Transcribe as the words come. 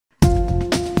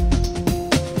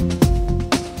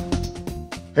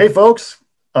Hey, folks.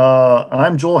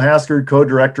 I'm Joel Haskard,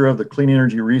 co-director of the Clean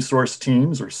Energy Resource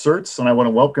Teams, or CERTs, and I want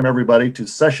to welcome everybody to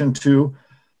session 2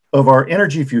 of our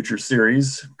Energy Future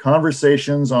series,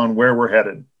 Conversations on Where We're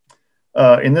Headed.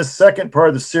 In this second part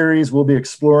of the series, we'll be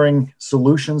exploring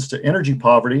solutions to energy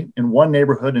poverty in one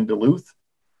neighborhood in Duluth,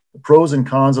 the pros and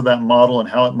cons of that model, and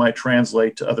how it might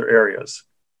translate to other areas.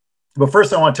 But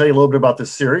first, I want to tell you a little bit about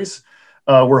this series.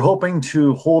 We're hoping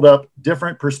to hold up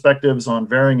different perspectives on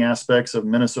varying aspects of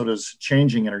Minnesota's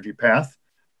changing energy path,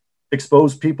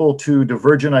 expose people to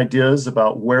divergent ideas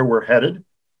about where we're headed,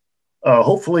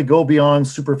 hopefully go beyond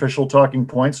superficial talking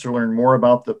points to learn more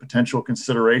about the potential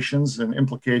considerations and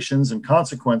implications and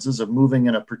consequences of moving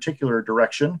in a particular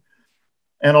direction,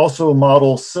 and also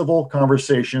model civil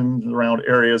conversations around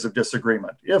areas of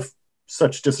disagreement, if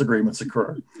such disagreements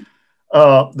occur.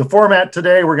 The format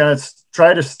today, we're going to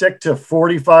try to stick to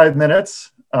 45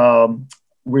 minutes.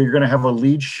 We're going to have a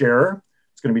lead sharer.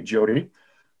 It's going to be Jody,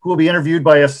 who will be interviewed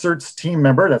by a CERTs team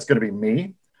member. That's going to be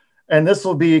me. And this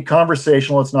will be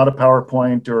conversational. It's not a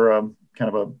PowerPoint or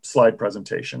kind of a slide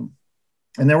presentation.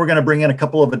 And then we're going to bring in a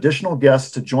couple of additional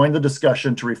guests to join the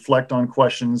discussion to reflect on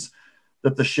questions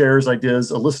that the sharers'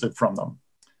 ideas elicited from them.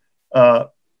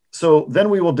 So then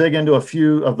we will dig into a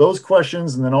few of those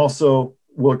questions, and then also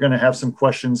we're going to have some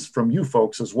questions from you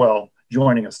folks as well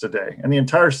joining us today. And the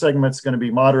entire segment is going to be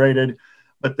moderated,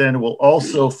 but then we'll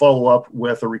also follow up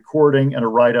with a recording and a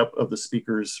write-up of the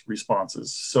speakers'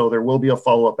 responses. So there will be a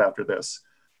follow-up after this.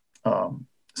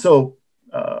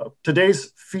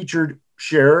 Today's featured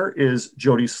sharer is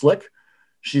Jody Slick.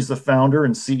 She's the founder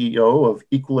and CEO of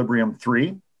Equilibrium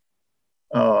 3.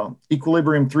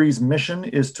 Equilibrium 3's mission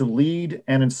is to lead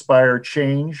and inspire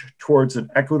change towards an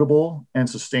equitable and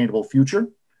sustainable future.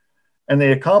 And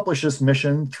they accomplish this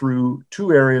mission through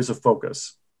two areas of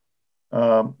focus.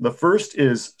 The first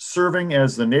is serving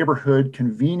as the neighborhood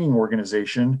convening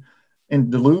organization in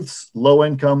Duluth's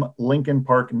low-income Lincoln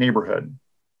Park neighborhood,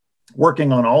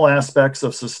 working on all aspects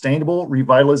of sustainable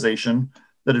revitalization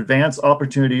that advance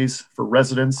opportunities for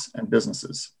residents and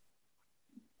businesses.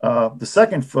 The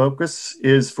second focus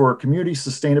is for community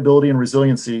sustainability and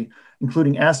resiliency,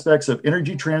 including aspects of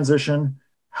energy transition,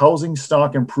 housing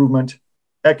stock improvement,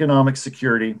 economic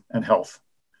security, and health.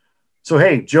 So,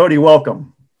 hey, Jody,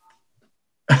 welcome.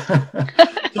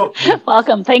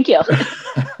 Welcome, thank you.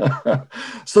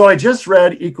 So I just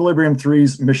read Equilibrium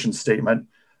 3's mission statement.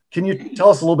 Can you tell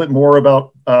us a little bit more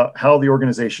about how the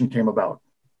organization came about?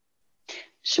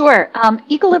 Sure.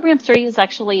 Equilibrium 3 is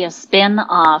actually a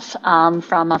spin-off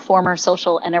from a former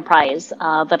social enterprise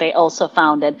that I also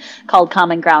founded called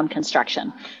Common Ground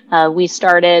Construction. We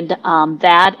started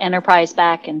that enterprise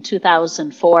back in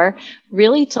 2004,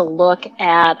 really to look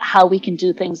at how we can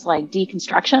do things like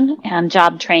deconstruction and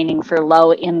job training for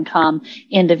low-income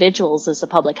individuals as the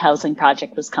public housing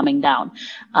project was coming down.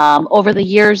 Over the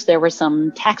years, there were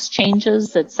some tax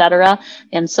changes, et cetera,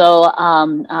 and so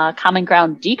Common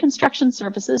Ground Deconstruction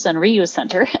Services and Reuse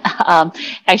Center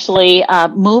actually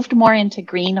moved more into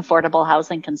green affordable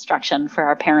housing construction for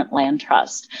our parent land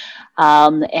trust.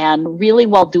 And really,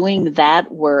 while doing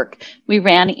that work, we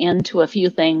ran into a few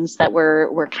things that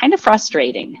were kind of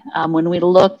frustrating. When we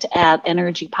looked at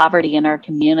energy poverty in our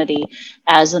community,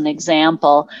 as an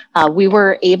example, we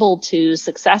were able to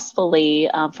successfully,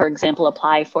 for example,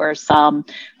 apply for some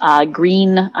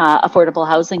green affordable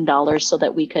housing dollars so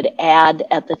that we could add,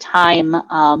 at the time,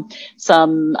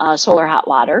 some solar hot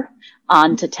water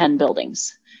onto 10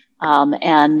 buildings.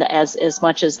 And as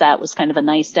much as that was kind of a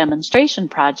nice demonstration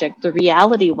project, the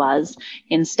reality was,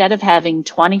 instead of having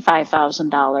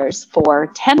 $25,000 for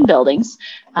 10 buildings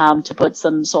to put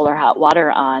some solar hot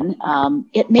water on,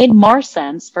 it made more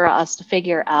sense for us to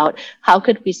figure out how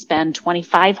could we spend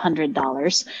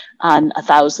 $2,500 on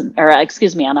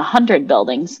 100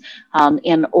 buildings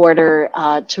in order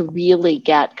to really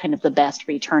get kind of the best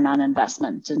return on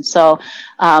investment. And so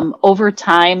over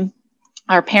time,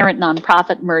 our parent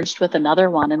nonprofit merged with another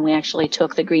one, and we actually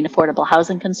took the Green Affordable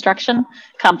Housing Construction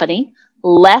Company,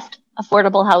 left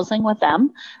affordable housing with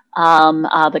them,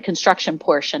 the construction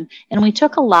portion, and we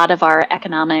took a lot of our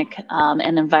economic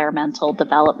and environmental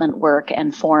development work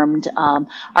and formed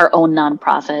our own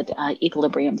nonprofit,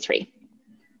 Equilibrium 3.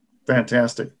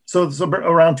 Fantastic. So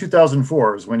around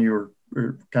 2004 is when you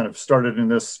were kind of started in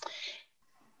this.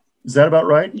 Is that about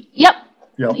right? Yep.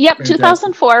 Yep,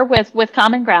 2004 with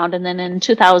Common Ground, and then in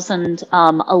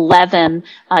 2011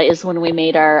 is when we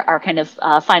made our kind of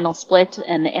final split,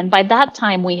 and by that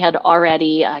time we had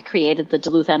already created the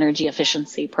Duluth Energy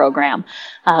Efficiency Program,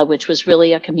 which was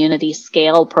really a community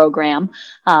scale program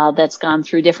that's gone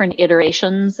through different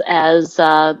iterations as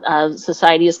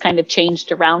society has kind of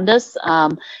changed around us.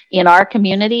 In our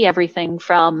community, everything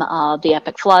from the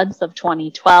epic floods of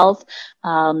 2012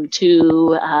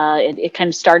 to it kind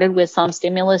of started with some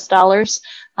stimulus dollars.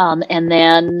 And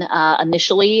then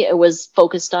initially it was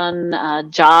focused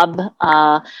on job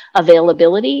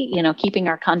availability, keeping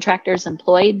our contractors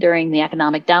employed during the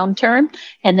economic downturn.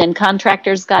 And then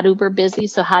contractors got uber busy.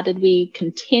 So how did we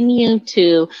continue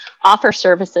to offer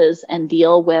services and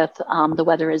deal with the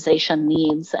weatherization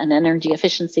needs and energy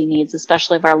efficiency needs,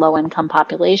 especially of our low income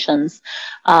populations,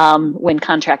 when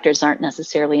contractors aren't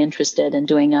necessarily interested in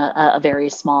doing a very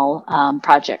small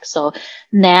project. So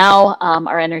now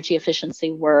our energy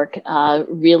efficiency work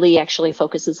really actually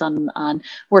focuses on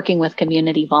working with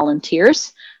community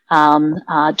volunteers,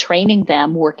 training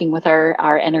them, working with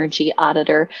our energy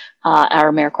auditor,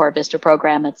 our AmeriCorps Vista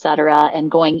program, et cetera, and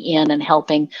going in and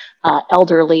helping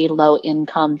elderly,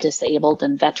 low-income, disabled,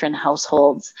 and veteran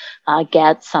households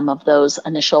get some of those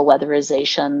initial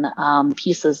weatherization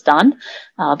pieces done,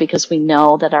 because we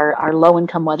know that our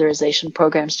low-income weatherization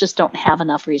programs just don't have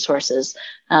enough resources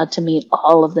to meet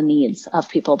all of the needs of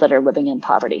people that are living in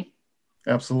poverty.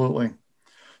 Absolutely.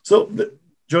 So,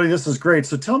 Jody, this is great.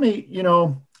 So tell me,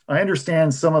 I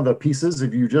understand some of the pieces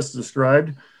that you just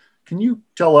described. Can you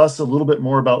tell us a little bit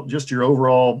more about just your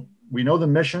overall, we know the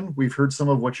mission, we've heard some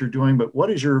of what you're doing, but what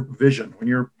is your vision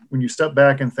when you step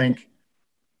back and think,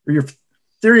 or your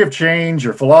theory of change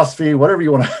or philosophy, whatever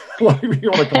you want to come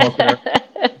up there?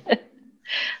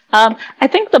 I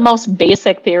think the most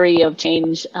basic theory of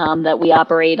change that we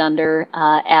operate under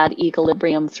at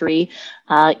Equilibrium 3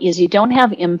 is you don't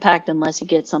have impact unless you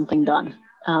get something done.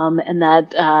 And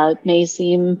that may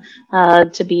seem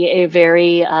to be a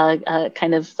very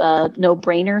kind of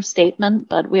no-brainer statement,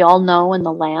 but we all know in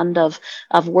the land of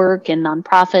work and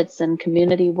nonprofits and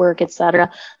community work, et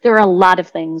cetera, there are a lot of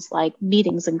things like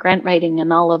meetings and grant writing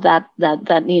and all of that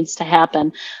needs to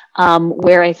happen.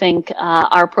 Where I think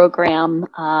our program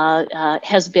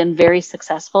has been very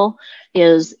successful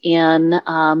is in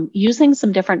using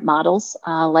some different models,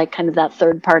 like kind of that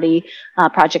third-party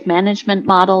project management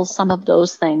model, some of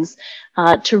those things,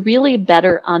 to really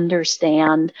better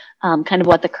understand kind of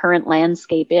what the current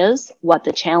landscape is, what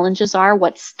the challenges are,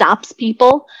 what stops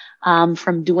people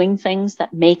from doing things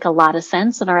that make a lot of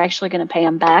sense and are actually going to pay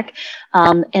them back.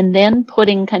 And then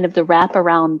putting kind of the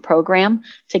wraparound program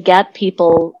to get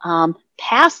people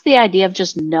past the idea of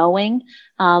just knowing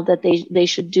that they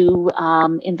should do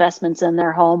investments in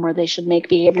their home, or they should make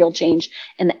behavioral change,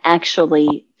 and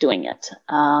actually doing it.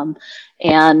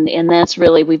 And that's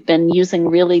really, we've been using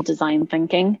really design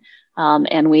thinking.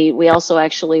 And we also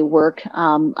actually work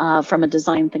from a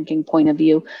design thinking point of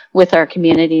view with our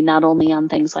community, not only on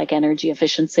things like energy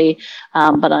efficiency,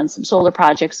 but on some solar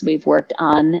projects we've worked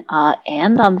on,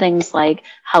 and on things like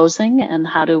housing and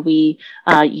how do we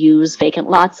use vacant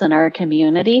lots in our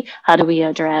community? How do we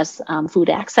address food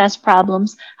access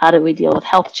problems? How do we deal with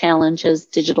health challenges,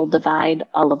 digital divide,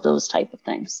 all of those type of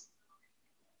things?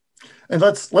 And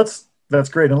that's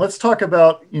great. And let's talk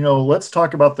about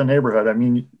the neighborhood. I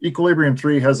mean, Equilibrium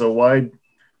 3 has a wide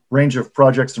range of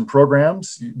projects and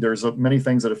programs. There's many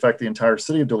things that affect the entire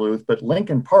city of Duluth, but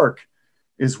Lincoln Park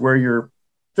is where you're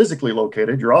physically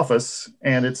located, your office,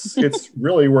 and it's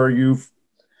really where you've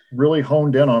really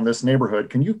honed in on this neighborhood.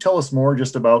 Can you tell us more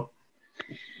just about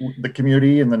the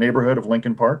community and the neighborhood of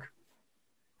Lincoln Park?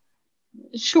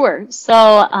 Sure.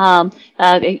 So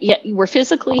yeah, we're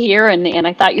physically here, and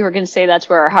I thought you were going to say that's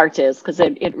where our heart is, because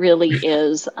it really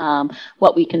is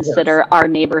what we consider our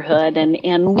neighborhood.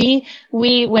 And we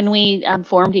when we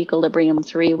formed Equilibrium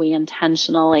 3, we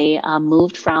intentionally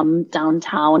moved from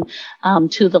downtown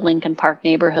to the Lincoln Park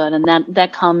neighborhood, and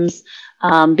that comes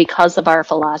because of our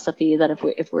philosophy that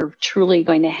if we're truly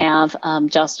going to have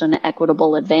just and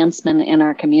equitable advancement in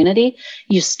our community,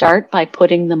 you start by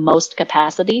putting the most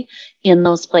capacity in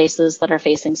those places that are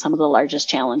facing some of the largest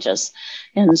challenges.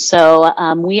 And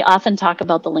so we often talk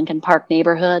about the Lincoln Park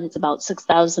neighborhood. It's about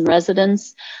 6,000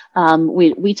 residents.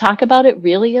 We talk about it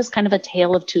really as kind of a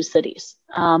tale of two cities.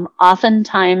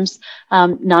 Oftentimes,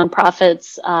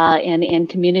 nonprofits and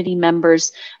community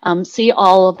members see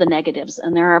all of the negatives,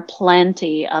 and there are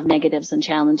plenty of negatives and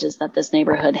challenges that this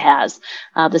neighborhood has.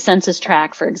 The census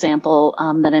tract, for example,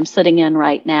 that I'm sitting in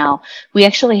right now, we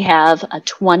actually have a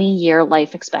 20-year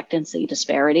life expectancy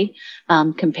disparity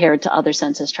compared to other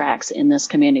census tracts in this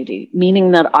community,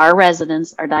 meaning that our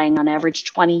residents are dying on average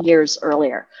 20 years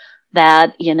earlier.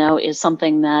 That, is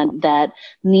something that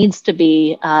needs to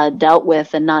be dealt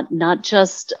with, and not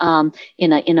just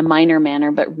in a minor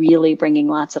manner, but really bringing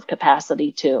lots of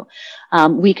capacity to.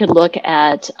 We could look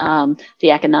at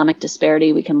the economic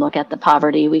disparity, we can look at the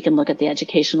poverty, we can look at the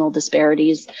educational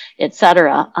disparities, et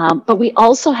cetera. But we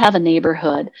also have a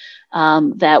neighborhood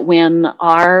that when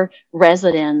our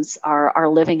residents are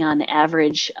living on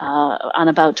average on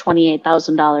about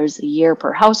 $28,000 a year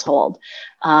per household,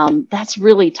 that's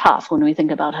really tough when we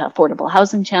think about affordable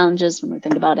housing challenges, when we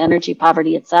think about energy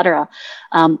poverty, et cetera.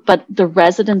 But the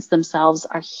residents themselves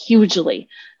are hugely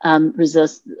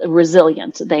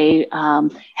resilient. They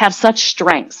have such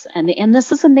strengths, and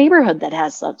this is a neighborhood that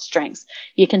has such strengths.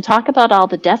 You can talk about all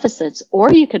the deficits,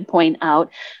 or you could point out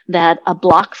that a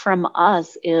block from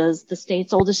us is the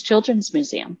state's oldest children's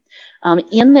museum.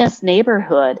 In this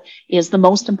neighborhood is the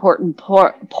most important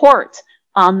port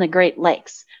on the Great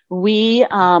Lakes. We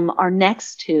are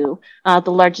next to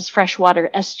the largest freshwater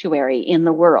estuary in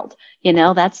the world.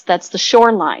 That's the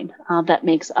shoreline that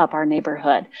makes up our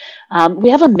neighborhood. We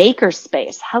have a maker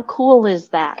space. How cool is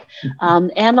that?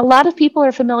 And a lot of people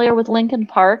are familiar with Lincoln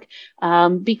Park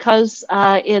because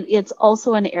it's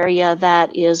also an area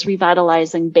that is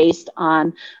revitalizing based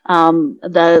on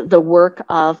the work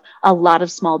of a lot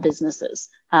of small businesses.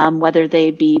 Whether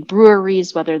they be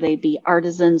breweries, whether they be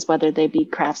artisans, whether they be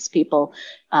craftspeople,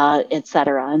 et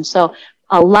cetera. And so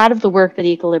a lot of the work that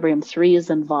Equilibrium 3 is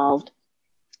involved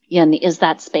in is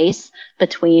that space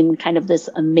between kind of this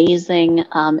amazing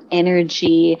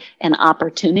energy and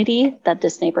opportunity that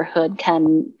this neighborhood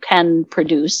can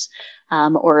produce,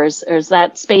 or is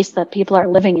that space that people are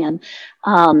living in,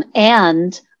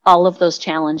 and all of those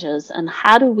challenges. And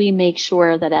how do we make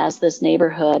sure that as this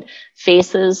neighborhood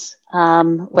faces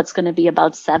what's going to be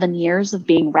about 7 years of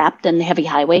being wrapped in heavy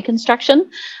highway construction,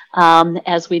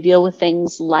 as we deal with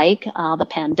things like the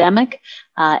pandemic,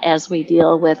 as we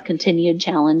deal with continued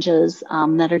challenges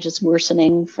that are just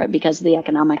worsening because of the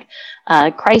economic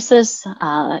crisis,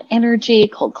 energy,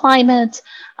 cold climate,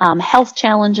 health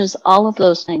challenges, all of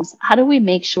those things. How do we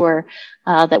make sure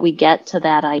that we get to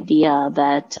that idea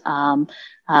that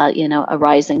a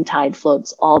rising tide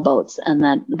floats all boats, and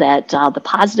that the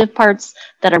positive parts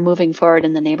that are moving forward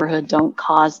in the neighborhood don't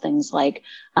cause things like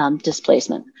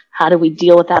displacement? How do we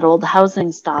deal with that old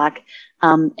housing stock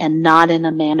and not in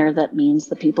a manner that means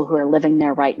the people who are living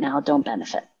there right now don't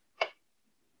benefit?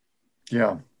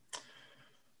 Yeah.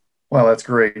 Well, that's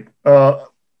great.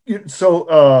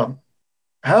 So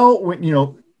how, when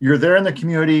you're there in the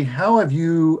community, how have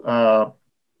you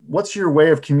what's your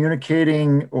way of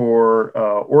communicating or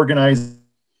organizing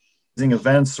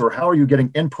events, or how are you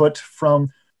getting input from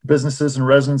businesses and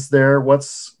residents there? What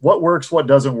works, what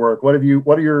doesn't work? What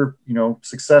are your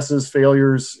successes,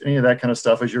 failures, any of that kind of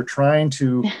stuff, as you're trying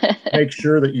to make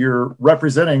sure that you're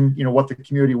representing what the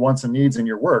community wants and needs in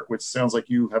your work, which sounds like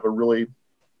you have a really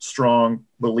strong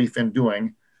belief in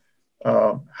doing.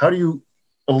 How do you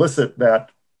elicit that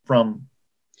from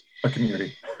a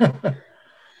community?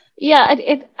 Yeah,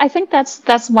 I think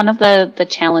that's one of the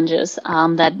challenges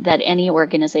that any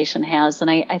organization has,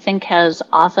 and I think has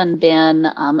often been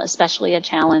especially a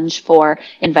challenge for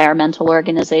environmental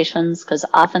organizations, because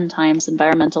oftentimes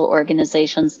environmental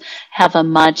organizations have a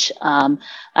much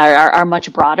are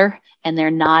much broader, and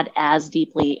they're not as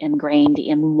deeply ingrained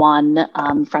in one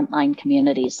frontline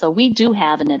community. So we do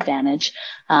have an advantage.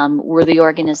 We're the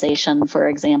organization, for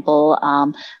example,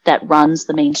 that runs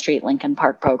the Main Street Lincoln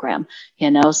Park program.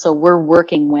 So we're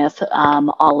working with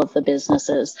all of the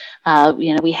businesses.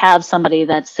 We have somebody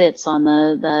that sits on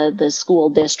the school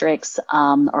districts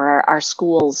or our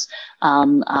schools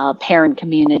parent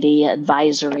community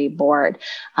advisory board.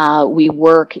 We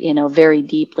work, very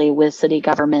deeply with city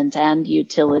government and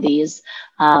utilities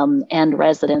and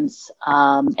residents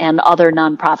and other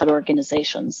nonprofit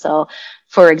organizations. So,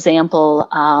 for example,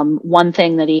 one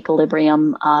thing that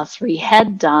Equilibrium 3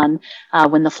 had done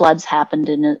when the floods happened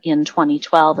in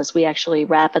 2012 is we actually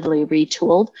rapidly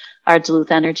retooled our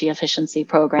Duluth Energy Efficiency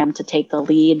Program to take the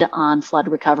lead on flood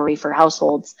recovery for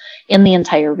households in the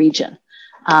entire region.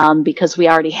 because we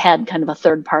already had kind of a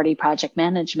third-party project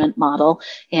management model.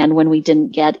 And when we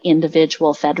didn't get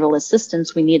individual federal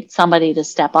assistance, we needed somebody to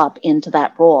step up into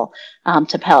that role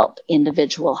to help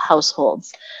individual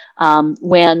households.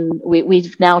 When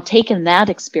we've now taken that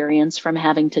experience from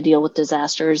having to deal with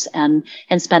disasters and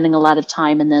spending a lot of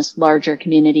time in this larger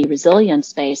community resilience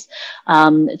space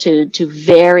to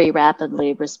very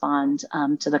rapidly respond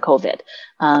to the COVID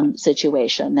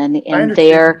situation. And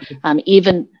there,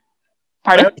 even...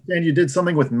 Pardon? I understand you did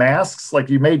something with masks, like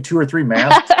you made 2 or 3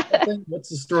 masks. What's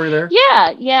the story there?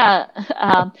 Yeah.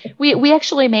 We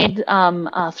actually made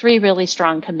 3 really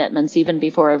strong commitments even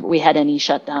before we had any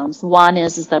shutdowns. One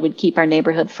is that we'd keep our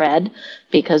neighborhood fed,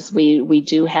 because we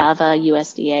do have a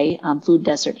USDA food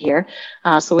desert here.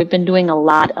 So we've been doing a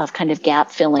lot of kind of gap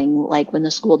filling, like when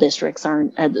the school districts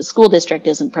the school district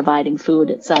isn't providing food,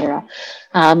 et cetera.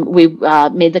 We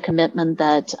made the commitment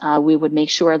that we would make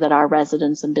sure that our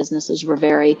residents and businesses were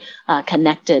very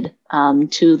connected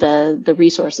to the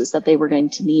resources that they were going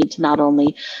to need to not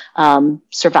only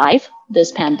survive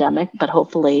this pandemic, but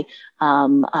hopefully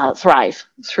thrive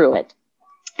through it.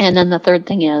 And then the third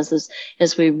thing is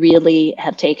we really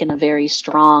have taken a very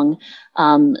strong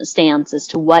stance as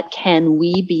to what can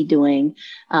we be doing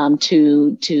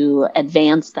to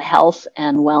advance the health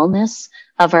and wellness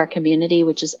of our community,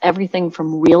 which is everything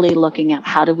from really looking at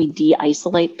how do we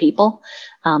de-isolate people,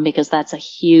 because that's a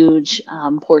huge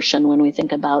portion when we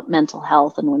think about mental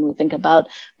health and when we think about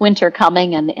winter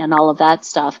coming and all of that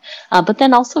stuff. But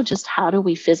then also just how do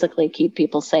we physically keep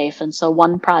people safe? And so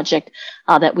one project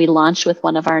that we launched with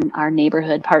one of our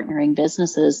neighborhood partnering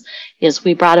businesses is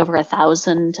we brought over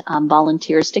 1,000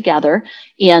 volunteers together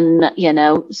in,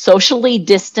 socially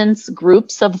distanced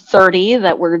groups of 30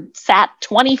 that were sat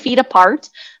 20 feet apart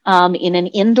in an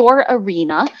indoor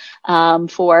arena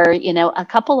for, a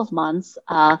couple of months.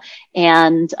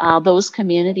 And those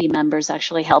community members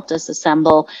actually helped us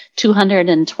assemble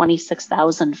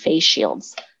 226,000 face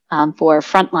shields for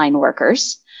frontline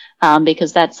workers.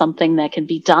 Because that's something that can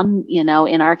be done, in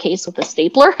our case with a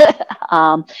stapler.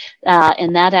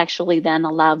 And that actually then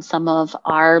allowed some of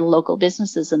our local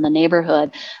businesses in the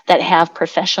neighborhood that have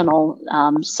professional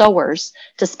sewers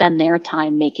to spend their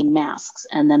time making masks.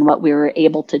 And then what we were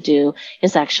able to do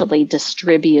is actually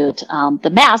distribute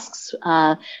the masks,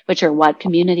 which are what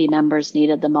community members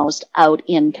needed the most, out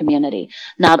in community,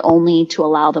 not only to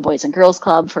allow the Boys and Girls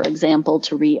Club, for example,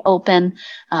 to reopen,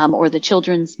 or the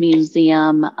Children's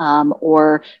Museum,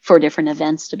 or for different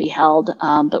events to be held.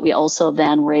 But we also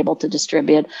then were able to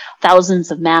distribute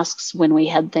thousands of masks when we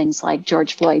had things like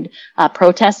George Floyd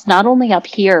protests, not only up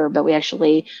here, but we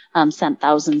actually sent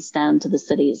thousands down to the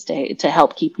cities to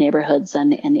help keep neighborhoods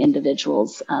and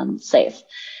individuals safe.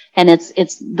 And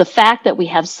it's the fact that we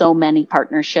have so many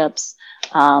partnerships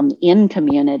in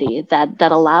community that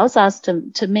allows us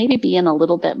to maybe be in a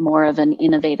little bit more of an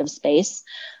innovative space,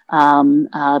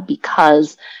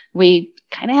 because we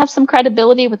kind of have some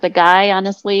credibility with the guy,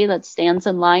 honestly, that stands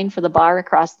in line for the bar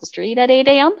across the street at 8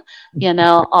 a.m.,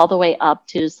 all the way up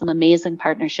to some amazing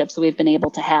partnerships that we've been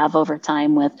able to have over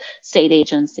time with state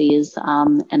agencies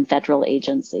and federal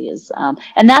agencies.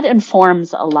 And that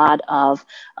informs a lot of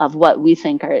what we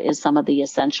think is some of the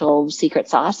essential secret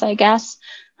sauce, I guess,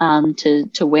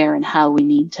 to where and how we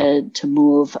need to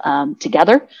move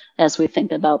together as we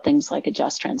think about things like a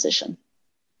just transition.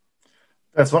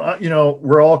 That's what,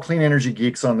 we're all clean energy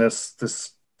geeks on this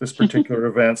particular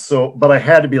event. So, but I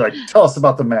had to be like, tell us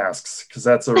about the masks, because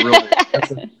that's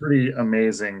a pretty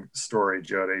amazing story,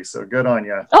 Jody. So good on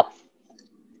you.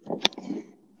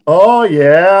 Oh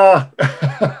yeah.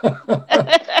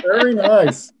 Very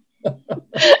nice.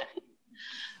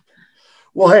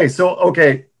 Well, hey,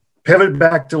 okay. Pivot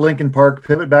back to Lincoln Park,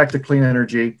 pivot back to clean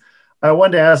energy. I'm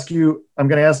going to ask you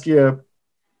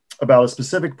about a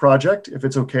specific project, if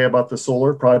it's okay, about the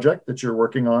solar project that you're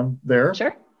working on there.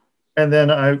 Sure. And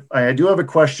then I do have a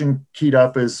question keyed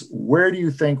up is, where do you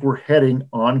think we're heading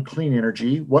on clean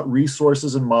energy? What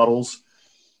resources and models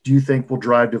do you think will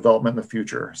drive development in the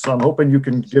future? So I'm hoping you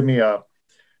can give me a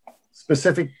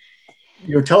specific,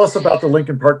 tell us about the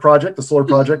Lincoln Park project, the solar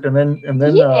project, and then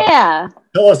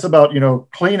tell us about,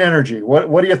 clean energy.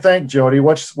 What do you think, Jody?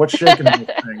 What's shaking this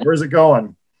thing? Where's it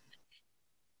going?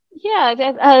 Yeah,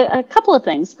 a couple of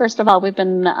things. First of all, we've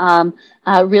been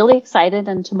really excited,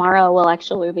 and tomorrow we'll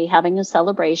actually be having a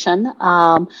celebration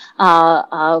for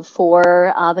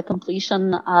the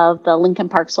completion of the Lincoln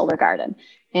Park Solar Garden.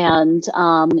 And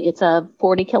it's a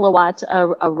 40 kilowatt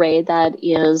array that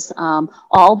is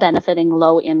all benefiting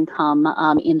low income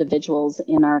individuals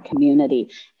in our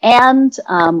community. And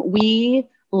we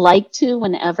like to,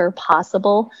 whenever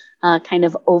possible, kind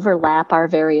of overlap our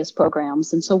various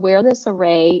programs. And so where this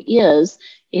array is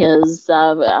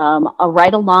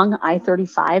right along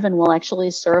I-35 and will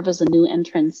actually serve as a new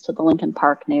entrance to the Lincoln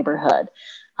Park neighborhood.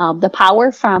 The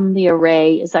power from the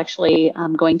array is actually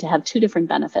going to have two different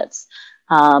benefits.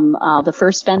 The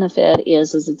first benefit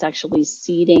is it's actually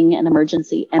seeding an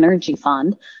emergency energy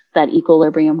fund that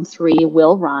Equilibrium 3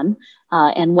 will run.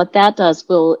 And what that does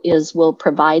will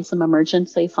provide some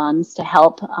emergency funds to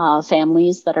help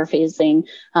families that are facing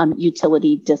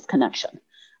utility disconnection.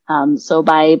 So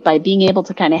by being able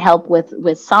to kind of help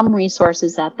with some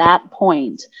resources at that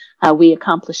point, we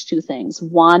accomplish two things.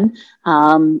 One,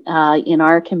 in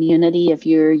our community, if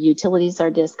your utilities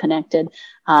are disconnected,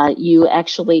 you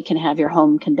actually can have your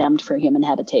home condemned for human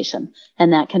habitation,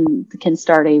 and that can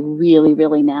start a really,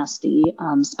 really nasty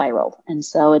spiral. And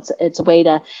so it's a way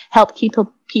to help keep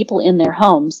people in their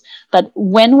homes. But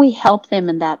when we help them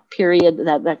in that period,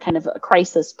 that kind of a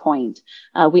crisis point,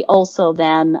 we also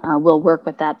then will work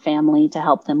with that family to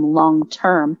help them long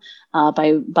term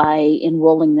by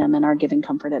enrolling them in our Giving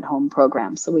Comfort at Home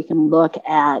program, so we can look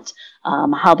at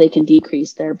how they can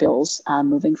decrease their bills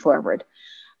moving forward.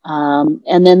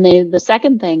 And then the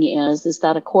second thing is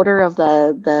that a quarter of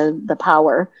the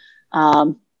power,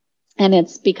 and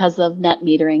it's because of net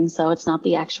metering, so it's not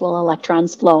the actual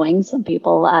electrons flowing. Some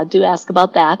people do ask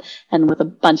about that, and with a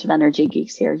bunch of energy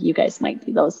geeks here, you guys might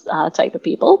be those type of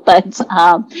people. But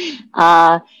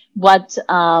what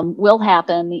will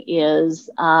happen is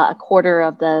a quarter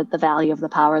of the value of the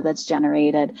power that's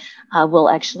generated will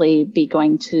actually be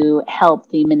going to help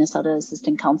the Minnesota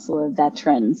Assistant Council of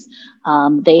Veterans.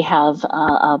 They have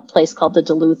a place called the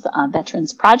Duluth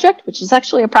Veterans Project, which is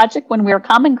actually a project when we were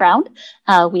Common Ground.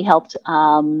 We helped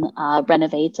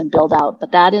renovate and build out,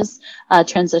 but that is a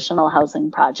transitional housing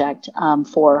project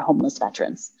for homeless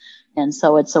veterans. And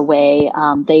so it's a way,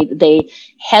 they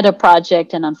had a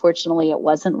project, and unfortunately it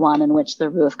wasn't one in which the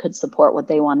roof could support what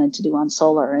they wanted to do on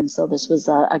solar. And so this was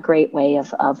a great way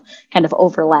of kind of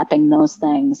overlapping those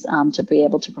things to be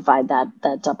able to provide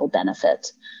that double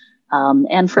benefit.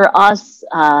 And for us,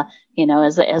 there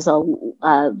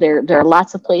are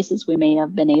lots of places we may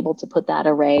have been able to put that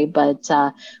array, but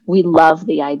we love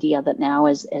the idea that now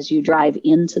as you drive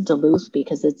into Duluth,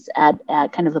 because it's at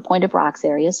kind of the Point of Rocks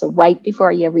area, so right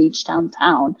before you reach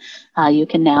downtown, you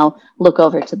can now look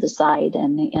over to the side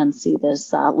and see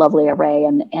this lovely array.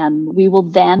 And we will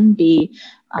then be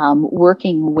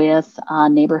working with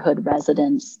neighborhood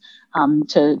residents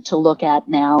to look at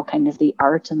now kind of the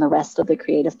art and the rest of the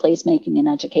creative placemaking and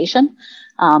education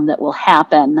that will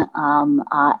happen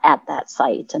at that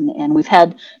site. And we've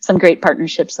had some great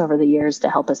partnerships over the years to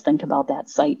help us think about that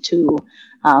site too,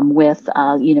 with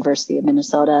University of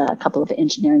Minnesota, a couple of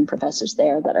engineering professors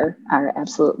there that are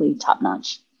absolutely top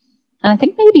notch. And I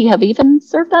think maybe have even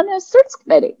served on the CERTS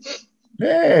committee.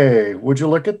 Hey, would you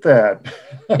look at that?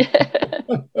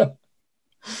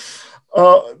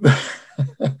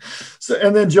 So,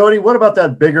 and then Jody, what about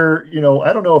that bigger,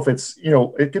 I don't know if it's,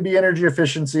 it could be energy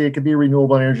efficiency, it could be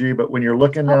renewable energy, but when you're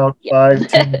looking out 5,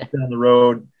 10 years down the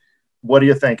road, what are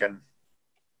you thinking?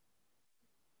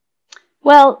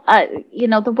 Well,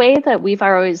 the way that we've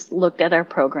always looked at our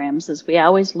programs is we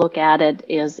always look at it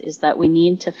is that we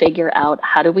need to figure out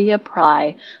how do we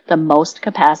apply the most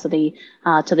capacity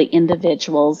to the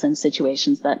individuals and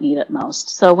situations that need it most.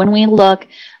 So when we look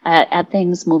at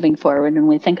things moving forward and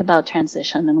we think about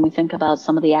transition and we think about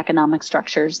some of the economic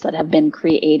structures that have been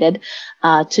created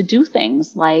to do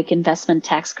things like investment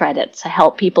tax credits to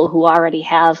help people who already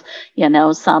have,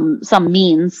 some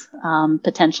means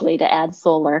potentially to add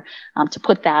solar, to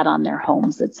put that on their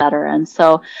homes, et cetera. And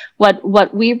so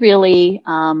what we really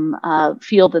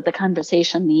feel that the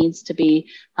conversation needs to be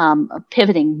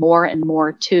pivoting more and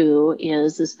more to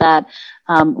is that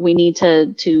we need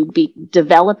to be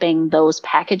developing those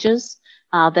packages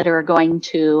that are going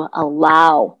to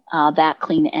allow that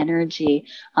clean energy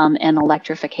and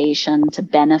electrification to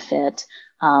benefit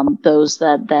those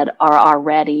that are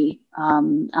already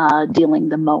dealing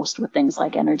the most with things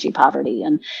like energy poverty.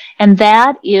 And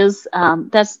that is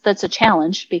that's a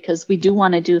challenge, because we do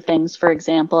want to do things, for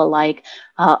example, like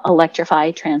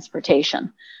electrify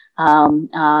transportation.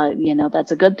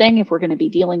 That's a good thing. If we're going to be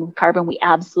dealing with carbon, we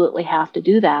absolutely have to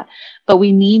do that. But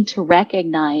we need to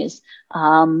recognize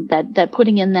that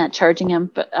putting in that charging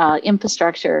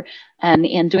infrastructure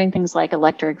and doing things like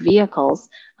electric vehicles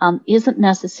isn't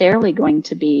necessarily going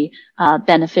to be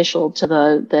beneficial to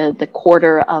the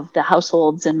quarter of the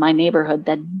households in my neighborhood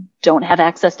that don't have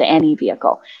access to any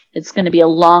vehicle. It's going to be a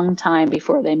long time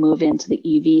before they move into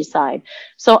the EV side.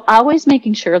 So always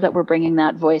making sure that we're bringing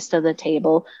that voice to the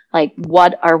table, like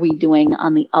what are we doing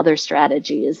on the other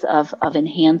strategies of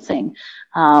enhancing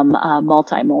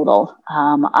multimodal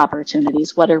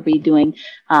opportunities? What are we doing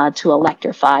to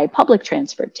electrify public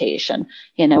transportation?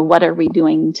 What are we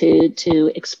doing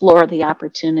to explore the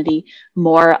opportunity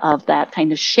more of that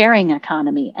kind of sharing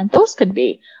economy? And those could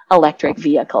be electric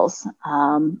vehicles.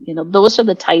 Those are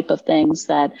the type of things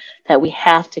that we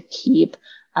have to keep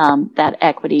that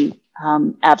equity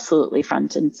absolutely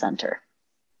front and center.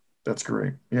 That's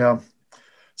great. Yeah.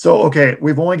 So, okay,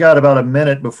 we've only got about a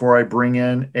minute before I bring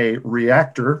in a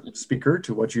reactor speaker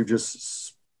to what you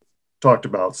just talked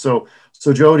about. So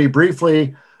Jody,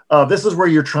 briefly, this is where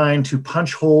you're trying to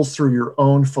punch holes through your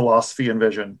own philosophy and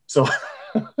vision. So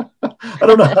I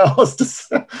don't know how else to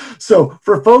say. So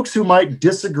for folks who might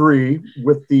disagree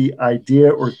with the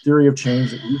idea or theory of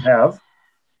change that you have,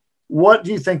 what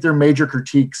do you think their major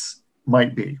critiques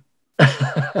might be?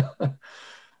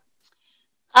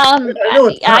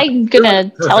 I'm gonna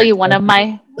tell you one of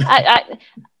my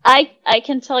I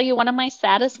can tell you one of my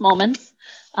saddest moments,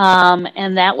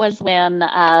 and that was when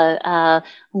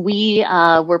we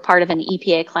were part of an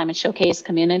EPA Climate Showcase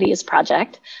Communities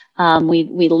project.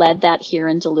 We led that here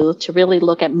in Duluth to really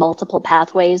look at multiple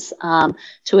pathways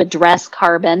to address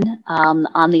carbon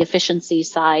on the efficiency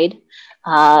side.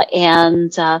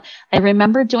 And I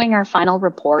remember doing our final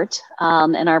report,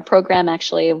 and our program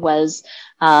actually was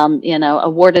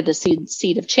awarded a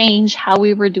seed of change, how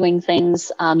we were doing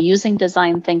things using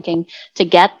design thinking to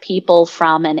get people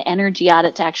from an energy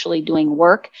audit to actually doing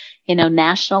work.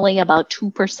 Nationally, about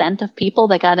 2% of people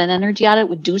that got an energy audit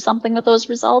would do something with those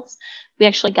results. We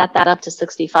actually got that up to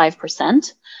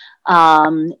 65%.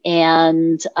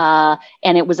 And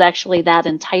it was actually that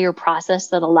entire process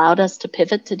that allowed us to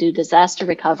pivot to do disaster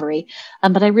recovery.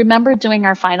 But I remember doing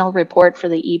our final report for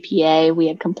the EPA. We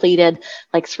had completed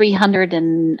like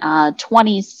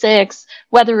 326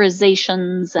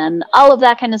 weatherizations and all of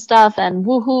that kind of stuff. And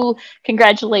woohoo,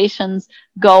 congratulations,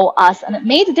 go us. And it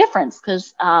made a difference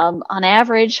because on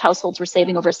average, households were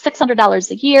saving over $600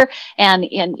 a year. And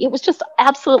it was just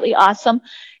absolutely awesome.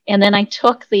 And then I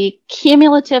took the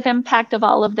cumulative impact of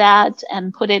all of that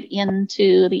and put it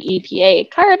into the EPA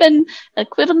carbon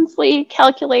equivalency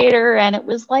calculator. And it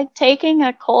was like taking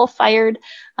a coal-fired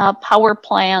power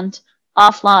plant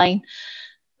offline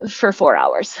for 4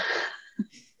 hours.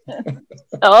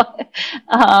 So,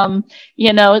 and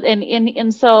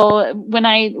so when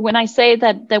I say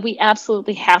that we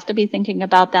absolutely have to be thinking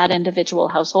about that individual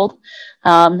household,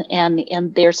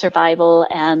 and their survival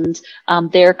and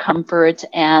their comfort,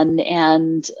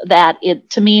 and that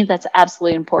to me, that's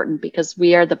absolutely important because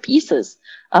we are the pieces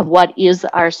of what is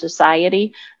our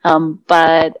society.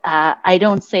 But I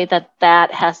don't say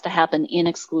that has to happen in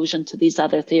exclusion to these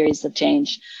other theories of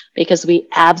change, because we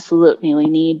absolutely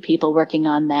need people working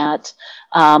on that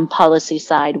policy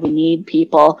side. We need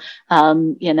people,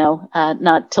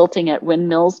 not tilting at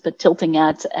windmills, but tilting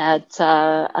at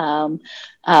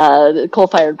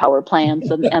coal-fired power plants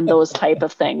and those type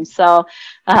of things. So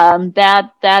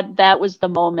that was the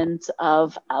moment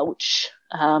of ouch.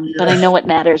 But I know it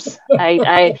matters.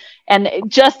 And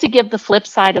just to give the flip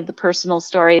side of the personal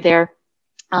story there,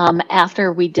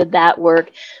 after we did that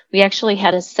work, we actually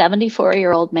had a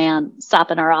 74-year-old man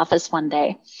stop in our office one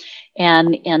day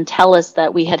and tell us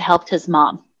that we had helped his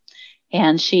mom,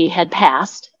 and she had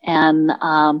passed. And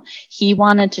he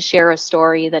wanted to share a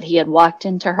story that he had walked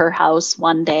into her house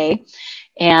one day,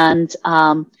 and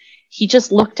he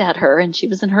just looked at her, and she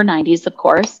was in her 90s, of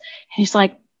course. And he's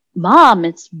like, "Mom,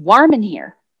 it's warm in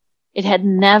here." It had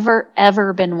never,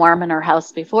 ever been warm in her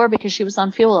house before because she was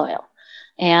on fuel oil.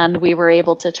 And we were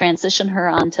able to transition her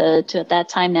onto at that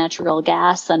time, natural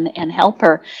gas and help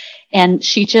her. And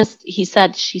he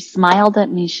said, she smiled at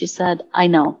me. She said, "I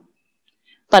know.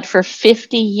 But for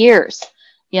 50 years,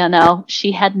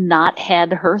 she had not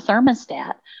had her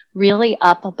thermostat really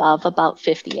up above about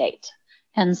 58.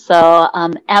 And so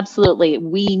absolutely,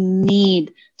 we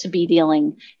need to be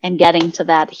dealing and getting to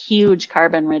that huge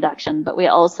carbon reduction, but we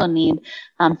also need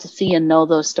to see and know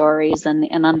those stories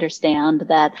and understand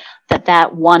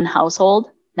that one household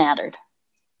mattered.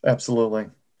 Absolutely.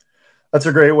 That's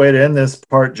a great way to end this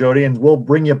part, Jody, and we'll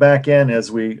bring you back in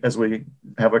as we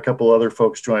have a couple other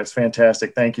folks join us.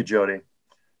 Fantastic. Thank you, Jody.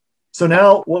 So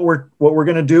now what we're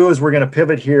going to do is we're going to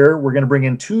pivot here. We're going to bring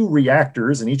in two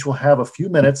reactors, and each will have a few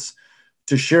minutes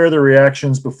to share their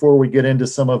reactions before we get into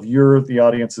some of the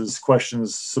audience's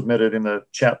questions submitted in the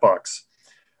chat box.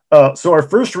 So our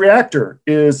first reactor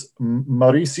is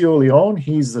Mauricio Leon.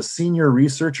 He's the senior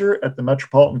researcher at the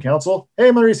Metropolitan Council.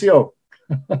 Hey, Mauricio.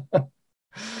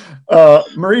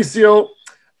 Mauricio,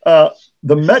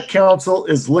 the Met Council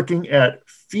is looking at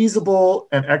feasible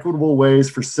and equitable ways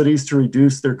for cities to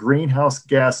reduce their greenhouse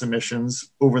gas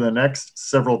emissions over the next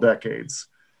several decades.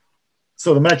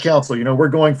 So the Met Council, you know, we're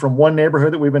going from one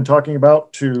neighborhood that we've been talking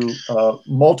about to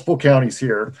multiple counties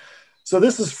here. So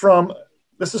this is from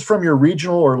your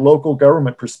regional or local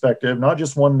government perspective, not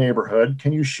just one neighborhood.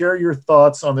 Can you share your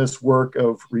thoughts on this work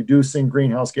of reducing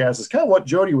greenhouse gases? Kind of what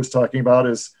Jody was talking about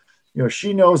is, you know,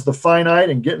 she knows the finite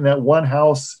and getting that one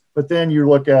house, but then you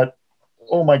look at,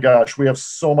 oh my gosh, we have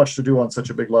so much to do on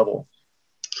such a big level.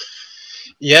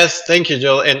 Yes, thank you,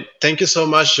 Joel. And thank you so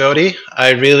much, Jody.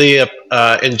 I really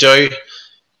enjoy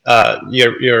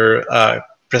your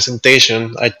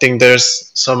presentation. I think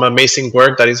there's some amazing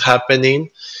work that is happening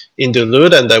in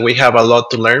Duluth and that we have a lot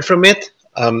to learn from it.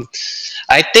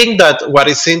 I think that what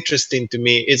is interesting to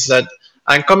me is that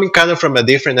I'm coming kind of from a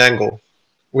different angle.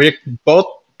 We're both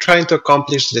trying to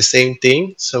accomplish the same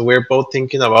thing. So we're both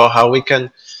thinking about how we can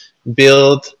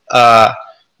build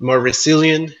more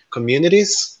resilient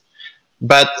communities,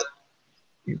 but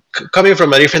coming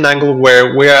from a different angle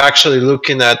where we're actually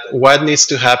looking at what needs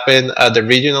to happen at the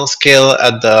regional scale,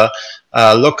 at the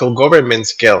local government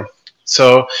scale.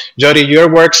 So Jody,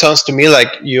 your work sounds to me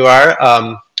like you are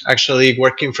actually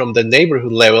working from the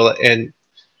neighborhood level and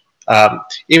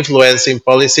influencing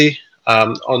policy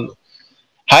on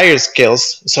higher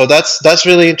scales. So that's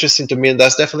really interesting to me, and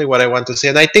that's definitely what I want to see.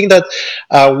 And I think that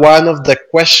one of the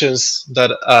questions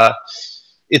that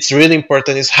it's really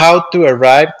important is how to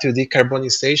arrive to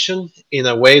decarbonization in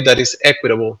a way that is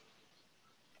equitable.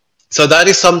 So that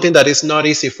is something that is not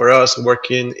easy for us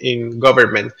working in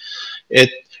government. It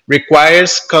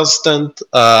requires constant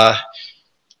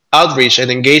outreach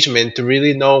and engagement to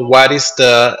really know what is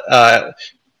the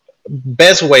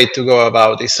best way to go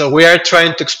about this. So we are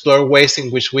trying to explore ways in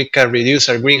which we can reduce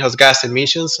our greenhouse gas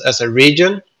emissions as a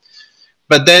region.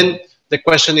 But then the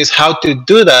question is how to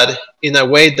do that in a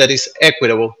way that is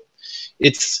equitable.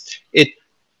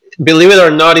 Believe it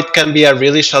or not, it can be a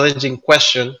really challenging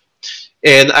question.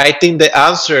 And I think the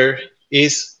answer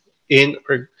is in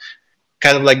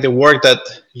kind of like the work that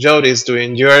Jody is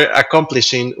doing. You're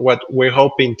accomplishing what we're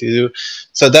hoping to do.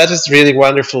 So that is really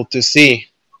wonderful to see.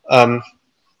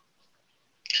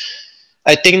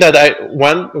 I think that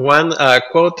one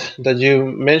quote that you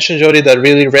mentioned, Jody, that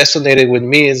really resonated with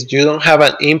me is, you don't have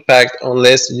an impact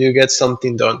unless you get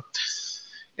something done.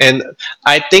 And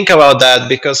I think about that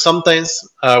because sometimes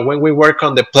when we work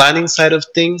on the planning side of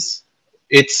things,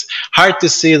 it's hard to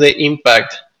see the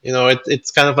impact. You know, it's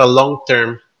kind of a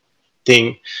long-term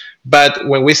thing. But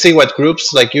when we see what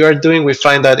groups like you are doing, we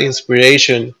find that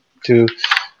inspiration to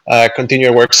continue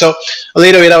your work. So a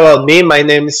little bit about me. My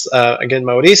name is, again,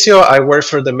 Mauricio. I work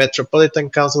for the Metropolitan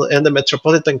Council, and the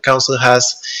Metropolitan Council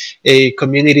has a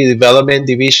community development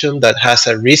division that has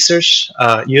a research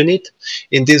unit.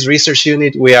 In this research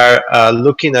unit, we are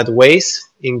looking at ways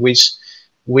in which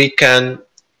we can,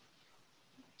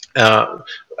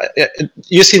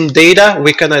 using data,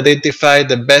 we can identify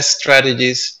the best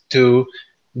strategies to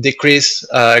decrease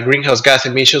greenhouse gas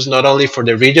emissions, not only for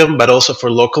the region, but also for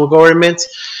local governments.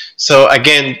 So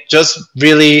again, just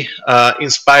really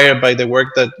inspired by the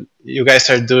work that you guys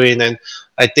are doing. And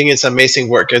I think it's amazing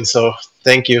work. And so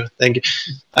thank you. Thank you.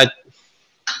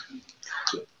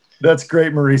 That's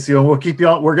great, Mauricio. We'll keep you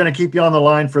on. We're going to keep you on the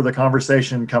line for the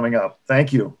conversation coming up.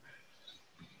 Thank you.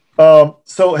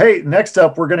 So, hey, next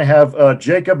up, we're going to have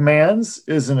Jacob Manns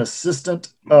is an assistant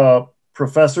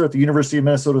professor at the University of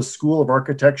Minnesota School of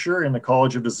Architecture in the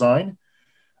College of Design.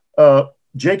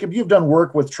 Jacob, you've done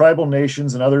work with tribal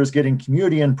nations and others getting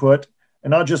community input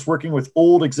and not just working with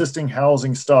old existing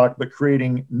housing stock, but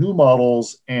creating new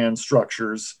models and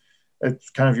structures. It's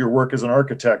kind of your work as an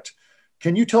architect.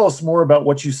 Can you tell us more about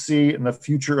what you see in the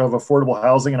future of affordable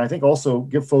housing? And I think also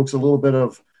give folks a little bit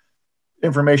of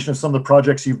information of some of the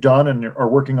projects you've done and are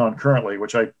working on currently,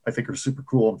 which I think are super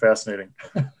cool and fascinating.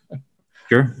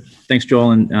 Sure. Thanks,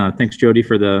 Joel, and thanks, Jody,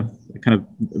 for the kind of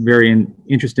very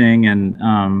interesting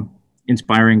and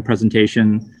inspiring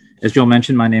presentation. As Joel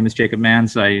mentioned, my name is Jacob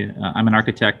Manns. I'm an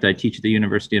architect. I teach at the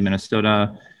University of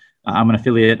Minnesota. I'm an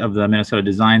affiliate of the Minnesota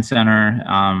Design Center,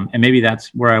 and maybe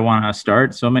that's where I want to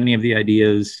start. So many of the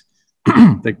ideas,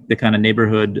 the kind of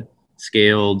neighborhood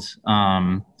scaled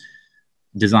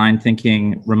design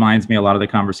thinking reminds me a lot of the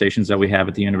conversations that we have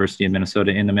at the University of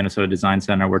Minnesota in the Minnesota Design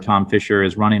Center, where Tom Fisher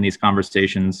is running these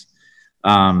conversations.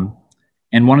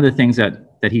 And one of the things that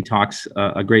he talks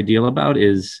a great deal about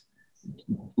is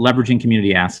leveraging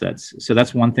community assets. So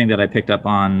that's one thing that I picked up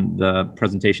on the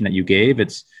presentation that you gave.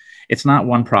 It's not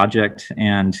one project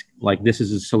and like this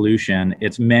is a solution.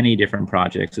 It's many different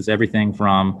projects. It's everything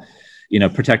from, you know,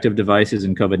 protective devices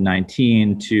in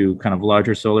COVID-19 to kind of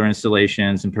larger solar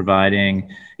installations and providing,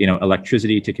 you know,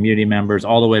 electricity to community members,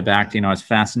 all the way back to, you know, I was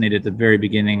fascinated at the very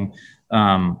beginning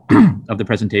of the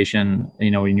presentation,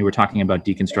 you know, when you were talking about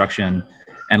deconstruction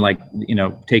and like, you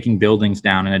know, taking buildings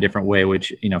down in a different way,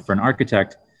 which, you know, for an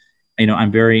architect, you know,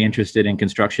 I'm very interested in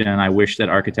construction, and I wish that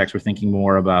architects were thinking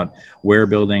more about where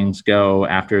buildings go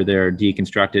after they're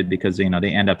deconstructed, because, you know,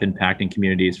 they end up impacting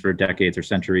communities for decades or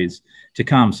centuries to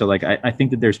come. So like, I think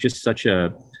that there's just such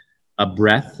a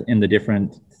breadth in the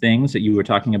different things that you were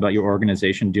talking about your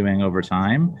organization doing over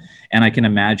time. And I can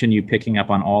imagine you picking up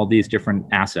on all these different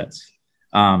assets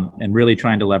and really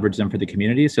trying to leverage them for the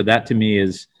community. So that to me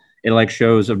is, it like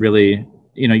shows a really,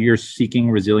 you know, you're seeking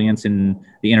resilience in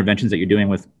the interventions that you're doing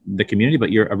with the community,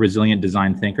 but you're a resilient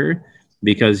design thinker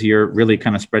because you're really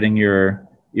kind of spreading your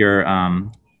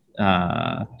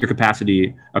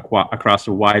capacity across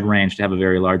a wide range to have a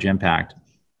very large impact.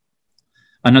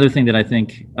 Another thing that I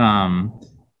think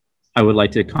I would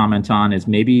like to comment on is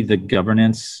maybe the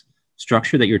governance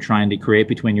structure that you're trying to create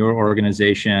between your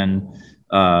organization,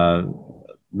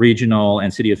 regional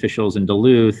and city officials in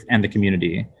Duluth, and the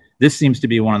community. This seems to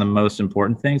be one of the most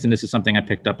important things. And this is something I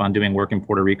picked up on doing work in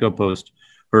Puerto Rico post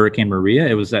Hurricane Maria.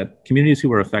 It was that communities who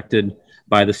were affected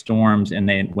by the storms, and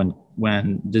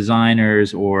when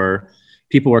designers or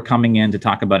people were coming in to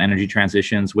talk about energy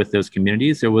transitions with those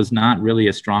communities, there was not really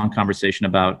a strong conversation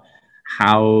about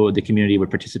how the community would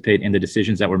participate in the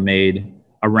decisions that were made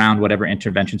around whatever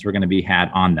interventions were going to be had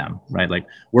on them, right? Like,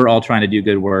 we're all trying to do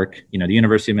good work. You know, the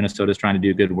University of Minnesota is trying to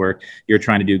do good work. You're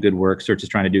trying to do good work. CERTS is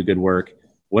trying to do good work.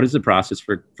 What is the process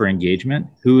for engagement?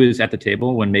 Who is at the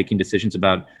table when making decisions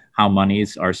about how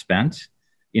monies are spent?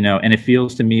 You know, and it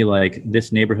feels to me like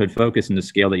this neighborhood focus and the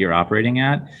scale that you're operating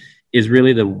at is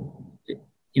really the,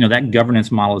 you know, that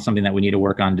governance model is something that we need to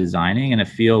work on designing. And I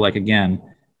feel like, again,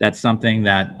 that's something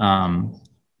that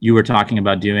you were talking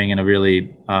about doing in a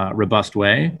really robust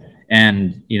way.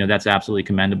 And, you know, that's absolutely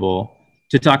commendable.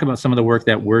 To talk about some of the work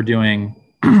that we're doing,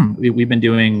 we've been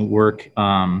doing work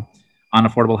on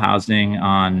affordable housing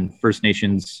on First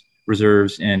Nations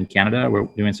reserves in Canada. We're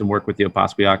doing some work with the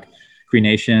Opaskwayak Cree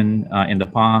Nation in the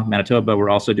Pas, Manitoba. We're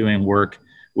also doing work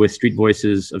with Street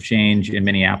Voices of Change in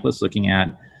Minneapolis, looking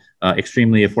at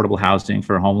extremely affordable housing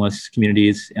for homeless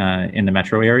communities in the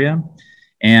metro area.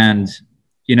 And,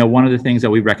 you know, one of the things that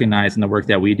we recognize in the work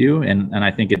that we do, and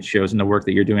I think it shows in the work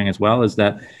that you're doing as well, is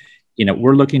that, you know,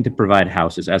 we're looking to provide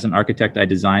houses. As an architect, I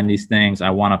design these things. I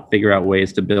want to figure out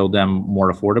ways to build them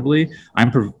more affordably.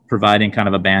 I'm providing kind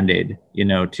of a Band-Aid, you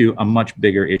know, to a much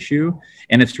bigger issue.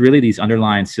 And it's really these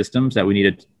underlying systems that we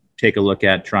need to take a look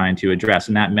at trying to address.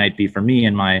 And that might be, for me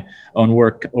in my own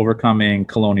work, overcoming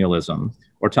colonialism,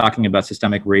 or talking about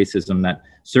systemic racism that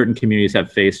certain communities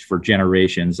have faced for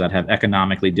generations that have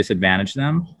economically disadvantaged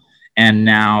them. And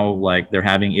now, like, they're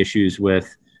having issues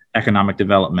with economic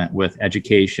development, with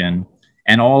education,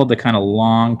 and all of the kind of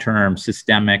long-term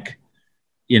systemic,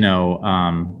 you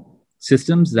know,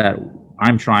 systems that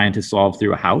I'm trying to solve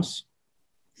through a house.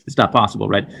 It's not possible,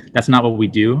 right? That's not what we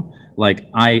do. Like,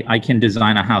 I can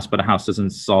design a house, but a house doesn't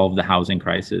solve the housing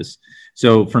crisis.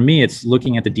 So for me, it's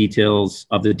looking at the details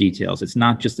of the details. It's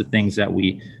not just the things that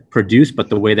we produce, but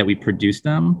the way that we produce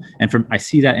them. And I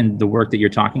see that in the work that you're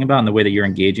talking about and the way that you're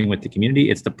engaging with the community.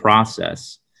 It's the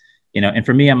process. You know, and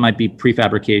for me, it might be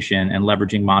prefabrication and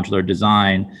leveraging modular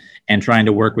design and trying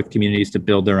to work with communities to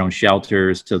build their own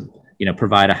shelters, to, you know,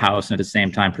 provide a house and at the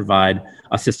same time provide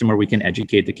a system where we can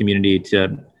educate the community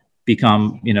to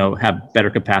become, you know, have better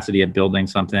capacity at building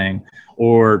something,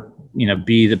 or, you know,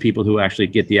 be the people who actually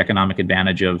get the economic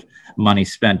advantage of money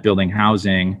spent building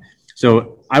housing.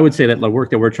 So I would say that the work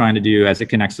that we're trying to do, as it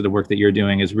connects to the work that you're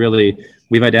doing, is really,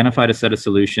 we've identified a set of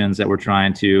solutions that we're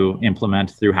trying to implement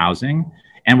through housing.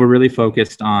 And we're really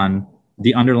focused on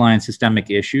the underlying systemic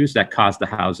issues that cause the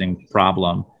housing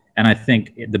problem. And I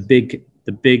think the big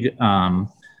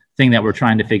thing that we're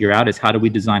trying to figure out is, how do we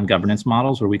design governance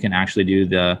models where we can actually do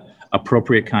the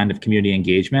appropriate kind of community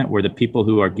engagement, where the people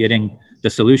who are getting the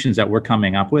solutions that we're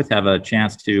coming up with have a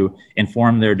chance to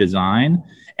inform their design,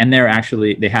 and they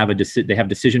have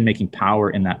decision-making power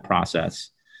in that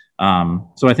process.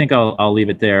 So I think I'll leave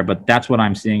it there, but that's what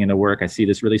I'm seeing in the work. I see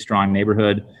this really strong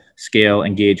neighborhood scale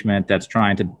engagement that's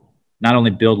trying to not only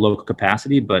build local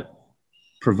capacity, but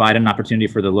provide an opportunity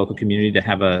for the local community to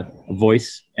have a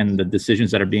voice in the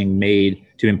decisions that are being made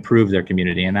to improve their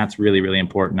community. And that's really, really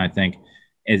important, I think,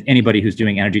 anybody who's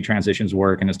doing energy transitions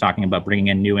work and is talking about bringing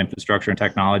in new infrastructure and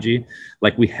technology,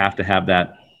 like we have to have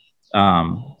that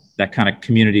that kind of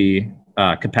community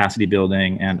capacity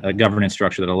building and a governance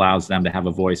structure that allows them to have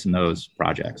a voice in those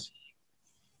projects.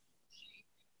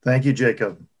 Thank you,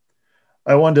 Jacob.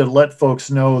 I wanted to let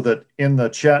folks know that in the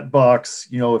chat box,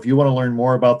 if you want to learn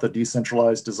more about the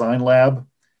Decentralized Design Lab,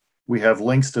 we have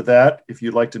links to that. If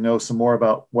you'd like to know some more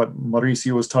about what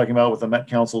Mauricio was talking about with the Met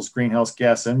Council's greenhouse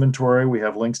gas inventory, we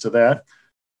have links to that.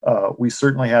 We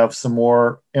certainly have some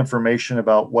more information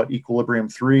about what Equilibrium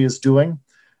 3 is doing.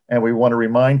 And we want to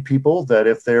remind people that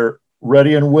if they're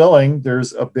ready and willing,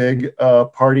 there's a big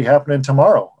party happening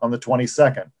tomorrow on the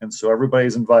 22nd. And so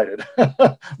everybody's invited.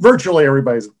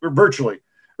 Everybody's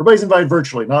invited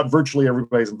virtually, not virtually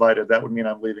everybody's invited. That would mean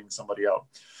I'm leaving somebody out.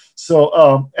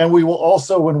 So, and we will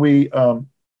also, when we kind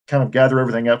of gather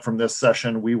everything up from this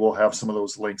session, we will have some of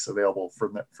those links available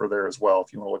for there as well,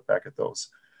 if you want to look back at those.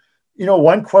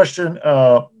 One question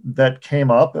that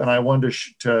came up, and I wanted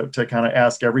to kind of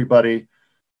ask everybody,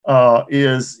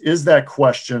 is that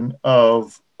question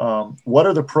of what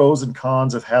are the pros and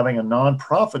cons of having a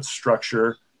nonprofit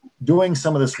structure doing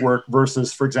some of this work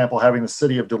versus, for example, having the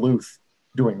city of Duluth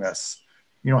doing this?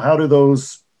 How do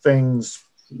those things,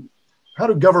 how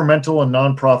do governmental and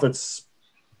nonprofits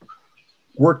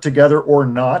work together or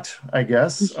not, I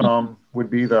guess, would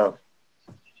be the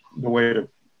way to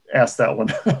ask that one.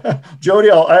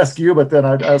 Jody, I'll ask you, but then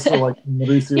I'd also like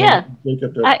Mauricio and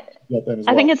Jacob to get that as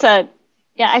well.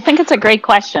 I think it's a great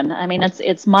question. I mean,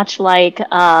 it's much like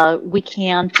we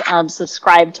can't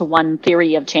subscribe to one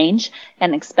theory of change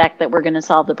and expect that we're going to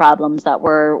solve the problems that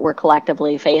we're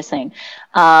collectively facing.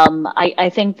 I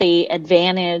think the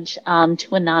advantage to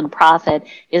a nonprofit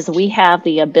is we have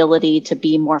the ability to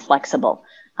be more flexible.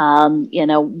 What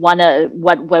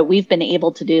we've been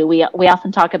able to do, we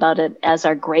often talk about it as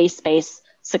our gray space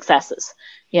successes.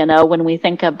 When we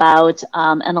think about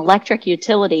an electric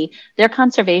utility, their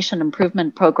conservation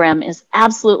improvement program is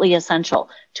absolutely essential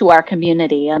to our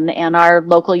community, and our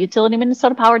local utility,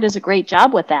 Minnesota Power, does a great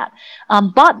job with that.